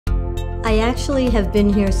I actually have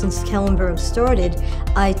been here since Kellenberg started.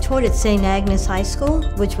 I taught at St. Agnes High School,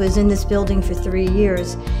 which was in this building for 3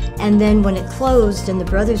 years. And then when it closed and the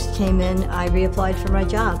brothers came in, I reapplied for my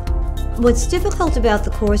job. What's difficult about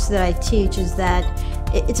the course that I teach is that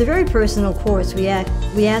it's a very personal course. We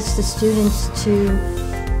ask the students to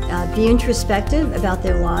be introspective about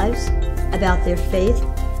their lives, about their faith,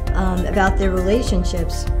 about their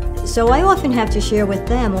relationships. So I often have to share with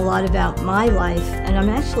them a lot about my life, and I'm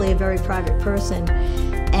actually a very private person.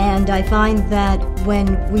 And I find that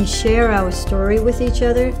when we share our story with each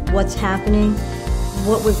other, what's happening,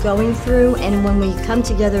 what we're going through, and when we come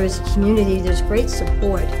together as a community, there's great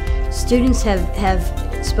support. Students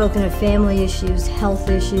have spoken of family issues, health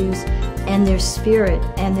issues, and their spirit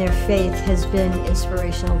and their faith has been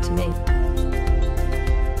inspirational to me.